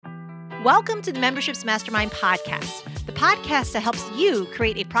Welcome to the Memberships Mastermind podcast, the podcast that helps you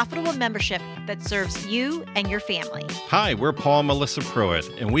create a profitable membership that serves you and your family. Hi, we're Paul and Melissa Pruitt,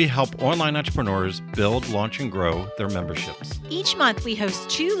 and we help online entrepreneurs build, launch, and grow their memberships. Each month, we host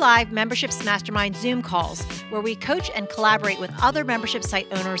 2 live Memberships Mastermind Zoom calls where we coach and collaborate with other membership site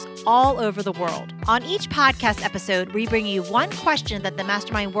owners all over the world. On each podcast episode, we bring you one question that the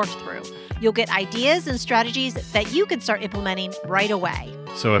mastermind worked through. You'll get ideas and strategies that you can start implementing right away.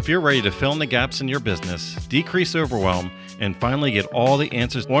 So if you're ready to fill in the gaps in your business, decrease overwhelm, and finally get all the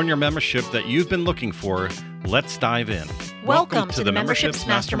answers on your membership that you've been looking for, let's dive in. Welcome to the Memberships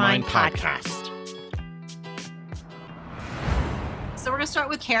Mastermind podcast. So we're going to start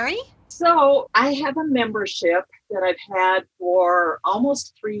with Carrie. So I have a membership that I've had for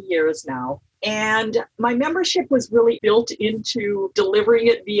almost 3 years now. And my membership was really built into delivering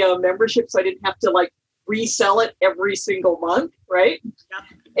it via membership, so I didn't have to resell it every single month, right? Yeah.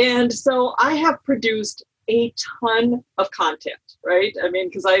 And so I have produced a ton of content, right? I mean,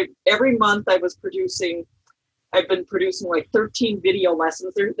 because every month I've been producing 13 video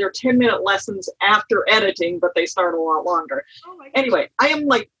lessons. They're 10-minute lessons after editing, but they start a lot longer. Anyway, I am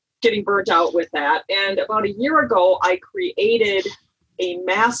getting burnt out with that. And about a year ago, I created a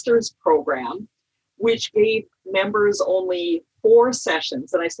master's program, which gave members only 4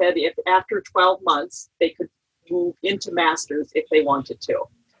 sessions. And I said if after 12 months, they could move into masters if they wanted to.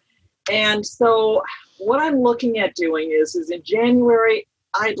 And so what I'm looking at doing is in January,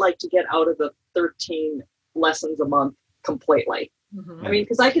 I'd like to get out of the 13 lessons a month completely. Mm-hmm. I mean,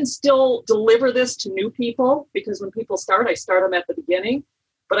 because I can still deliver this to new people, because when people start, I start them at the beginning.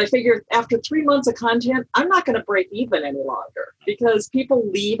 But I figured after 3 months of content, I'm not going to break even any longer, because people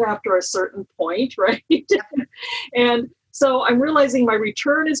leave after a certain point, right? And so I'm realizing my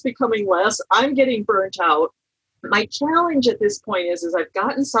return is becoming less. I'm getting burnt out. My challenge at this point is I've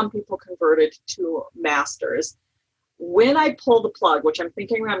gotten some people converted to masters. When I pull the plug, which I'm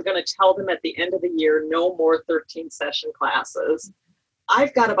thinking I'm going to tell them at the end of the year, no more 13 session classes,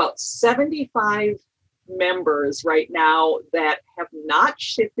 I've got about 75 members right now that have not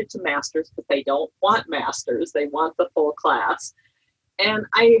shifted to masters, but they don't want masters. They want the full class. And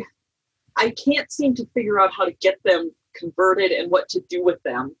I can't seem to figure out how to get them converted and what to do with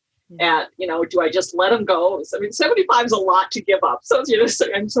them. Do I just let them go? I mean, 75 is a lot to give up. So,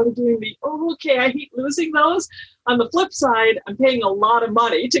 I'm sort of doing okay, I hate losing those. On the flip side, I'm paying a lot of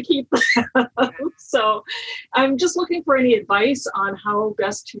money to keep them. So I'm just looking for any advice on how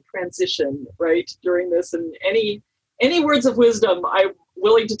best to transition, right, during this, and any words of wisdom I'm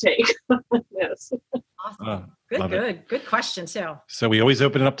willing to take. Yes. Awesome. Good question, too. So we always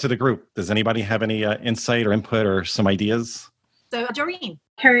open it up to the group. Does anybody have any insight or input or some ideas? So, Doreen.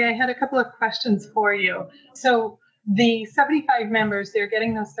 Carrie, I had a couple of questions for you. So the 75 members, they're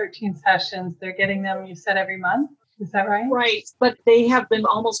getting those 13 sessions. They're getting them, you said, every month. Is that right? Right. But they have been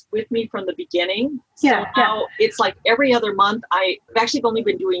almost with me from the beginning. So now it's every other month. I've actually only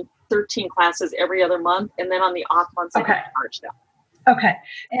been doing 13 classes every other month. And then on the off months, I can charge them. Okay.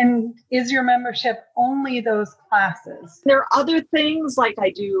 And is your membership only those classes? There are other things, like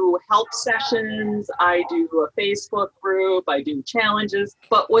I do help sessions, I do a Facebook group, I do challenges,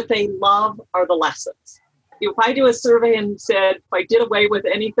 but what they love are the lessons. If I do a survey and said, if I did away with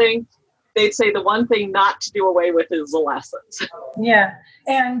anything, they'd say the one thing not to do away with is the lessons. Yeah.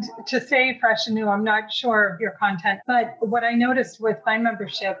 And to stay fresh and new, I'm not sure of your content, but what I noticed with my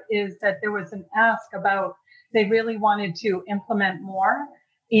membership is that there was an ask about they really wanted to implement more.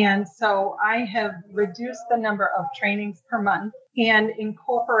 And so I have reduced the number of trainings per month and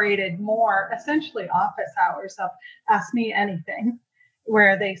incorporated more, essentially office hours of Ask Me Anything,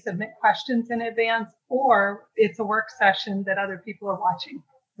 where they submit questions in advance, or it's a work session that other people are watching,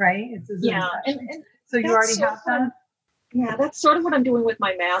 right? It's a Zoom session. And so you already have that? Yeah, that's sort of what I'm doing with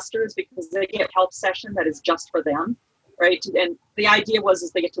my masters, because they get a help session that is just for them, right? And the idea is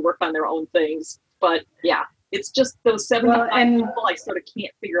they get to work on their own things. But yeah, it's just those 75 people, I sort of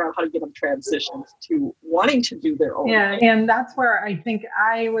can't figure out how to get them transitioned to wanting to do their own thing. And that's where I think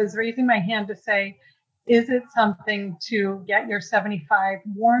I was raising my hand to say, is it something to get your 75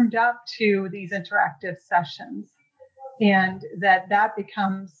 warmed up to these interactive sessions, and that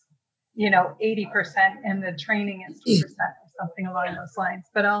becomes, 80% and the training is 2% or something along those lines.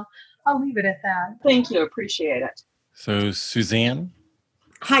 But I'll leave it at that. Thank you. Appreciate it. So Suzanne?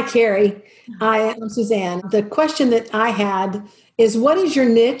 Hi, Carrie. Hi, I'm Suzanne. The question that I had is, what is your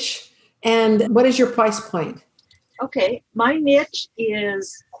niche and what is your price point? Okay. My niche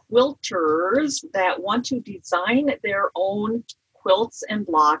is quilters that want to design their own quilts and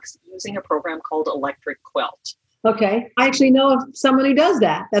blocks using a program called Electric Quilt. Okay. I actually know of someone who does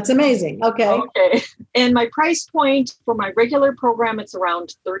that. That's amazing. Okay. Okay. And my price point for my regular program, it's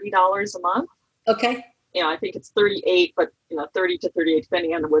around $30 a month. Okay. I think it's 38, but 30 to 38,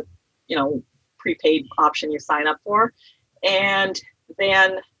 depending on what, prepaid option you sign up for. And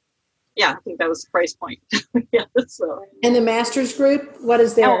then, I think that was the price point. Yeah. So. And the master's group, what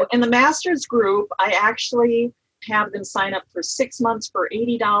is there? Oh, in the master's group, I actually have them sign up for 6 months for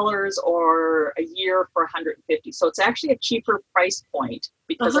 $80 or a year for $150. So it's actually a cheaper price point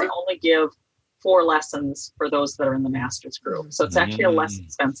because I only give 4 lessons for those that are in the master's group. So it's actually a less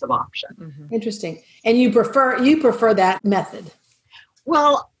expensive option. Mm-hmm. Interesting. And you prefer that method?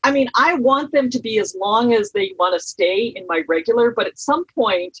 Well, I mean, I want them to be as long as they want to stay in my regular, but at some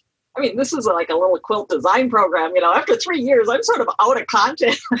point, I mean, this is like a little quilt design program. After 3 years, I'm sort of out of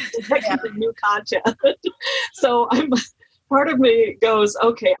content, new content. So part of me goes,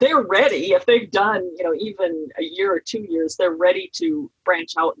 okay, they're ready. If they've done, even a year or 2 years, they're ready to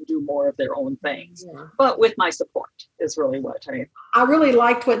branch out and do more of their own things. Yeah. But with my support is really what I really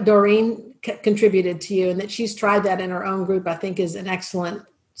liked what Doreen contributed to you, and that she's tried that in her own group, I think is an excellent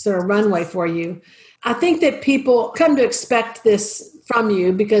sort of runway for you. I think that people come to expect this from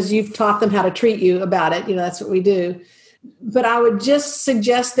you because you've taught them how to treat you about it. That's what we do. But I would just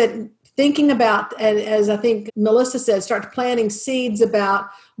suggest that thinking about, as I think Melissa said, start planting seeds about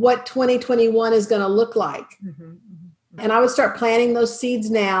what 2021 is going to look like. Mm-hmm, mm-hmm. And I would start planting those seeds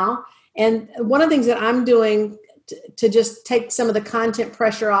now. And one of the things that I'm doing to just take some of the content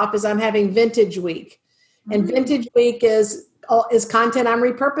pressure off is I'm having Vintage Week. And Vintage Week is content I'm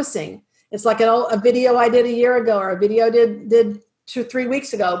repurposing. It's like a video I did a year ago, or a video did 2 or 3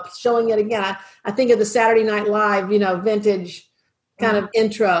 weeks ago, showing it again. I think of the Saturday Night Live, vintage kind of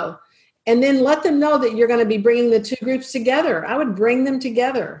intro. And then let them know that you're going to be bringing the 2 groups together. I would bring them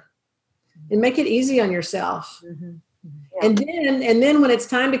together and make it easy on yourself. Mm-hmm. Yeah. And then when it's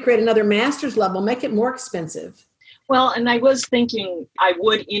time to create another master's level, make it more expensive. Well, and I was thinking I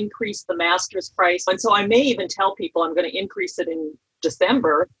would increase the master's price. And so I may even tell people I'm going to increase it in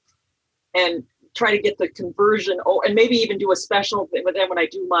December and try to get the conversion, and maybe even do a special. But then when I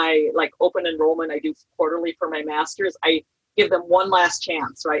do my open enrollment, I do quarterly for my master's, I give them one last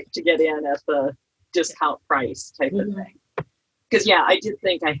chance, right, to get in at the discount price type of thing. Because, I did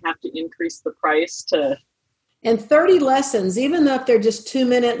think I have to increase the price to. And 30 lessons, even though if they're just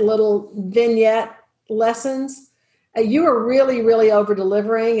 2-minute little vignette lessons, you are really, really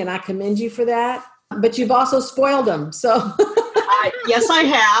over-delivering, and I commend you for that. But you've also spoiled them, so. Yes, I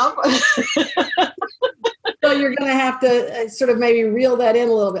have. So you're going to have to sort of maybe reel that in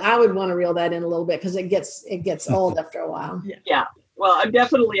a little bit. I would want to reel that in a little bit because it gets old after a while. Yeah. Well, I'm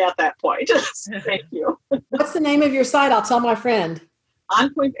definitely at that point. Thank you. What's the name of your site? I'll tell my friend.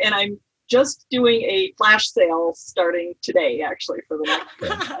 On Point, and I'm just doing a flash sale starting today, actually, for the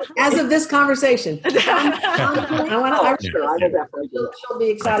next. As of this conversation, I will definitely do it. She'll be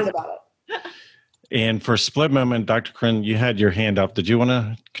excited about it. And for Split Moment, Dr. Corinne, you had your hand up. Did you want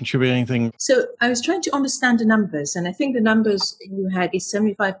to contribute anything? So I was trying to understand the numbers, and I think the numbers you had is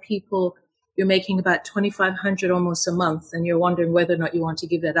 75 people. You're making about 2,500 almost a month, and you're wondering whether or not you want to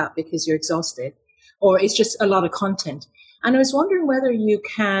give that up because you're exhausted, or it's just a lot of content. And I was wondering whether you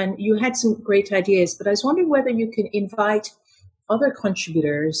had some great ideas, but I was wondering whether you can invite other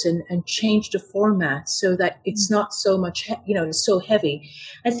contributors and change the format so that it's not so much, so heavy.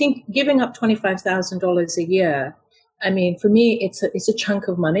 I think giving up $25,000 a year, I mean, for me, it's a chunk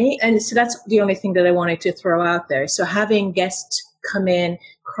of money. And so that's the only thing that I wanted to throw out there. So having guests come in,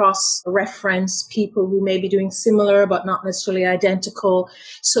 cross-reference people who may be doing similar but not necessarily identical.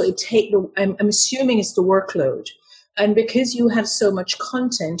 So I'm assuming it's the workload. And because you have so much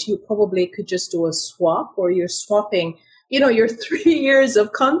content, you probably could just do a swap, or you're swapping your 3 years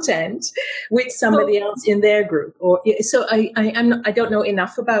of content with somebody else in their group. So I don't know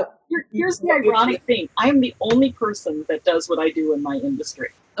enough about. Here's the ironic thing. I'm the only person that does what I do in my industry.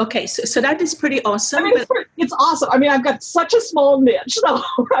 Okay, so that is pretty awesome. I mean, it's awesome. I mean, I've got such a small niche, though,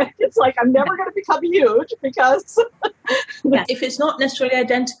 right? It's like I'm never going to become huge because. Yeah, if it's not necessarily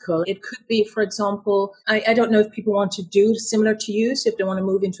identical, it could be, for example, I don't know if people want to do similar to you, so if they want to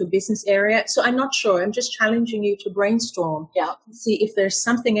move into a business area. So I'm not sure. I'm just challenging you to brainstorm to see if there's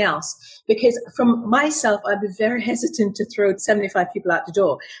something else. Because from myself, I'd be very hesitant to throw 75 people out the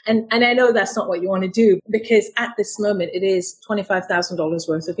door. And I know that's not what you want to do, because at this moment, it is $25,000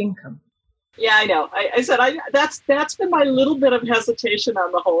 worth of income. Yeah, I know. I said that's been my little bit of hesitation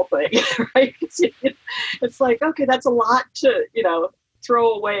on the whole thing, right? It's like, okay, that's a lot to,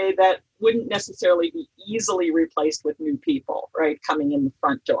 throw away that wouldn't necessarily be easily replaced with new people, right, coming in the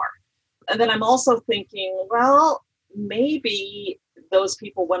front door. And then I'm also thinking, well, maybe those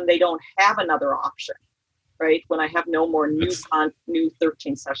people, when they don't have another option, right? When I have no more new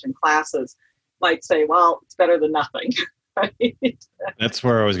 13 session classes, might say, well, it's better than nothing. Right? That's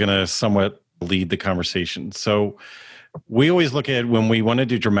where I was going to somewhat lead the conversation. So we always look at when we want to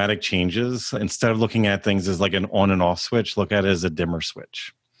do dramatic changes, instead of looking at things as like an on and off switch, look at it as a dimmer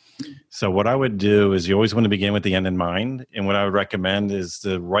switch. So what I would do is you always want to begin with the end in mind. And what I would recommend is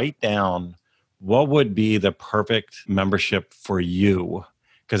to write down what would be the perfect membership for you.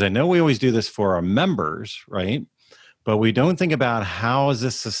 Because I know we always do this for our members, right? But we don't think about how is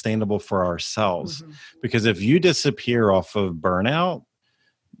this sustainable for ourselves. Mm-hmm. Because if you disappear off of burnout,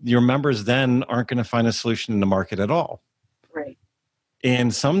 your members then aren't going to find a solution in the market at all. Right.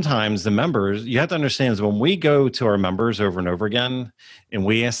 And sometimes the members, you have to understand is when we go to our members over and over again and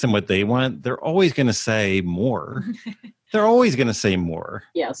we ask them what they want, they're always going to say more. They're always going to say more.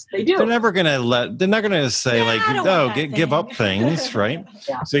 Yes, they do. They're not going to say give up things, right?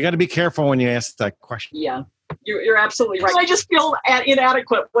 Yeah. So you got to be careful when you ask that question. Yeah. You're absolutely right. I just feel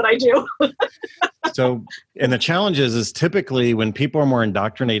inadequate when I do. So, and the challenge is typically when people are more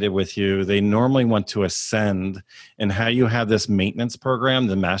indoctrinated with you, they normally want to ascend. And how you have this maintenance program,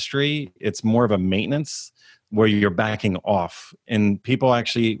 the mastery, it's more of a maintenance where you're backing off. And people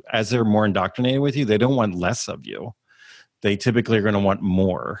actually, as they're more indoctrinated with you, they don't want less of you. They typically are going to want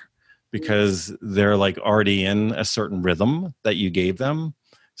more because they're like already in a certain rhythm that you gave them.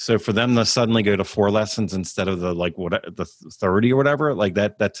 So for them to suddenly go to 4 lessons instead of the 30 or whatever, like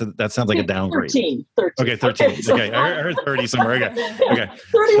that sounds like a downgrade. 13. Okay, 13. Okay, I heard 30 somewhere. Okay.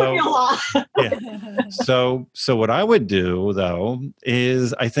 30 would be a lot. Yeah. So what I would do though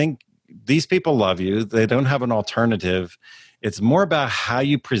is I think these people love you. They don't have an alternative. It's more about how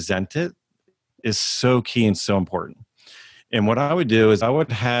you present it is so key and so important. And what I would do is I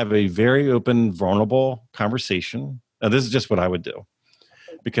would have a very open, vulnerable conversation. Now, this is just what I would do.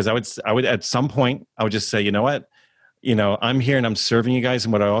 Because I would at some point, I would just say, you know what, I'm here and I'm serving you guys.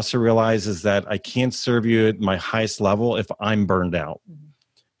 And what I also realize is that I can't serve you at my highest level if I'm burned out.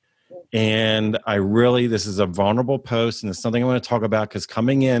 And this is a vulnerable post and it's something I want to talk about because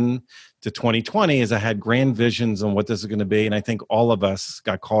coming in to 2020 is I had grand visions on what this is going to be. And I think all of us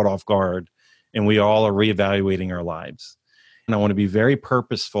got caught off guard and we all are reevaluating our lives. And I want to be very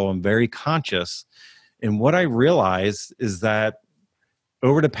purposeful and very conscious. And what I realized is that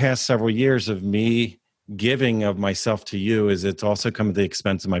over the past several years of me giving of myself to you is it's also come at the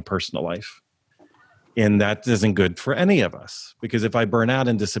expense of my personal life. And that isn't good for any of us because if I burn out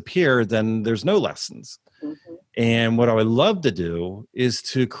and disappear, then there's no lessons. Mm-hmm. And what I would love to do is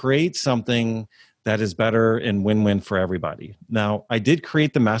to create something that is better and win-win for everybody. Now, I did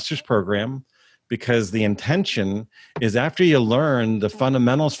create the master's program because the intention is after you learn the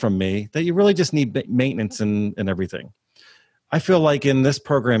fundamentals from me that you really just need maintenance and everything. I feel like in this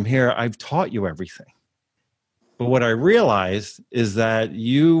program here, I've taught you everything. But what I realized is that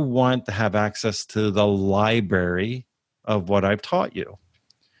you want to have access to the library of what I've taught you.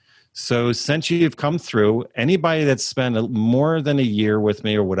 So since you've come through, anybody that's spent more than a year with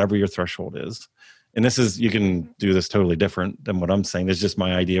me or whatever your threshold is, and you can do this totally different than what I'm saying. It's just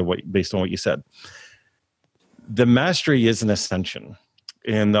my idea based on what you said. The mastery is an ascension.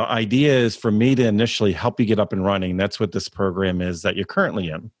 And the idea is for me to initially help you get up and running. That's what this program is that you're currently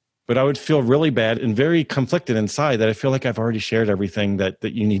in. But I would feel really bad and very conflicted inside that I feel like I've already shared everything that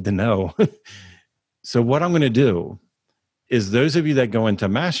you need to know. So what I'm going to do is those of you that go into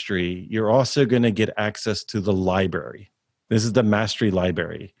mastery, you're also going to get access to the library. This is the mastery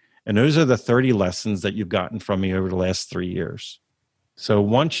library. And those are the 30 lessons that you've gotten from me over the last 3 years. So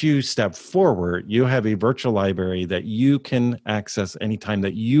once you step forward, you have a virtual library that you can access anytime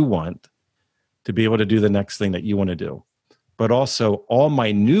that you want to be able to do the next thing that you want to do. But also all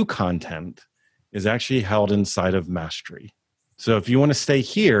my new content is actually held inside of Mastery. So if you want to stay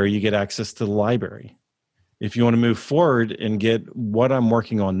here, you get access to the library. If you want to move forward and get what I'm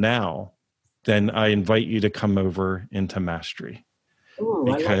working on now, then I invite you to come over into Mastery. Ooh,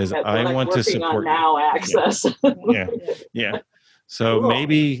 because I want to support now access. Yeah. So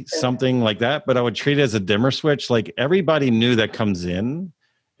maybe something like that, but I would treat it as a dimmer switch. Like everybody new that comes in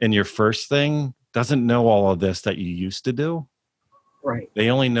your first thing doesn't know all of this that you used to do. Right. They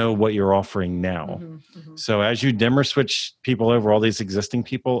only know what you're offering now. Mm-hmm, mm-hmm. So as you dimmer switch people over, all these existing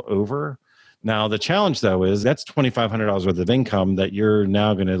people over, now the challenge though is that's $2,500 worth of income that you're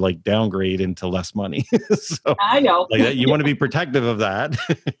now going to like downgrade into less money. So I know. Like you want to be protective of that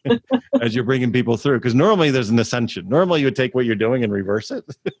as you're bringing people through. Because normally there's an ascension. Normally you would take what you're doing and reverse it,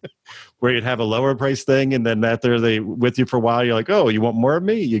 where you'd have a lower price thing, and then after they with you for a while, you're like, oh, you want more of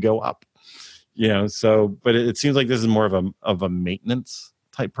me? You go up. So, but it seems like this is more of a maintenance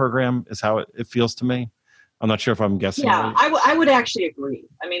type program is how it feels to me. I'm not sure if I'm guessing. Yeah, right. I would actually agree.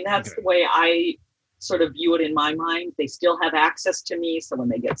 I mean, that's the way I sort of view it in my mind. They still have access to me. So when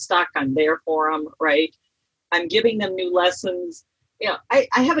they get stuck, I'm there for them, right? I'm giving them new lessons. I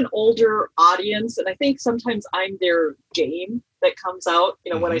have an older audience, and I think sometimes I'm their game that comes out.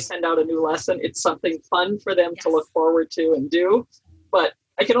 When I send out a new lesson, it's something fun for them to look forward to and do. But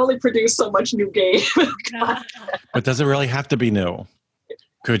I can only produce so much new game. But does it really have to be new?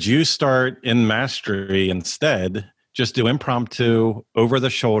 Could you start in Mastery instead? Just do impromptu, over the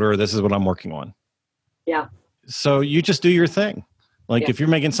shoulder. This is what I'm working on. Yeah. So you just do your thing. Like if you're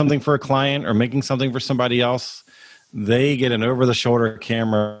making something for a client or making something for somebody else, they get an over the shoulder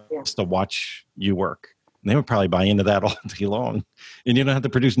camera to watch you work. And they would probably buy into that all day long. And you don't have to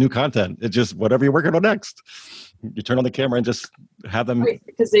produce new content. It's just whatever you're working on next. You turn on the camera and just have them.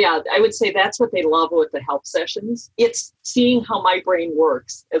 Because I would say that's what they love with the help sessions. It's seeing how my brain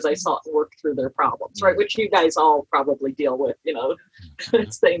works as I work through their problems, right? Which you guys all probably deal with,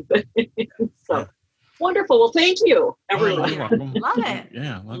 same thing. So wonderful. Well, thank you, everyone. Love it.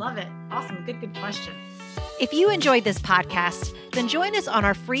 Yeah. Love it. Awesome. Good question. If you enjoyed this podcast, then join us on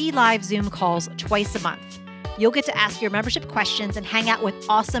our free live Zoom calls twice a month. You'll get to ask your membership questions and hang out with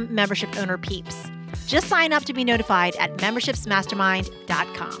awesome membership owner peeps. Just sign up to be notified at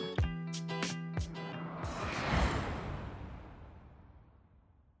membershipsmastermind.com.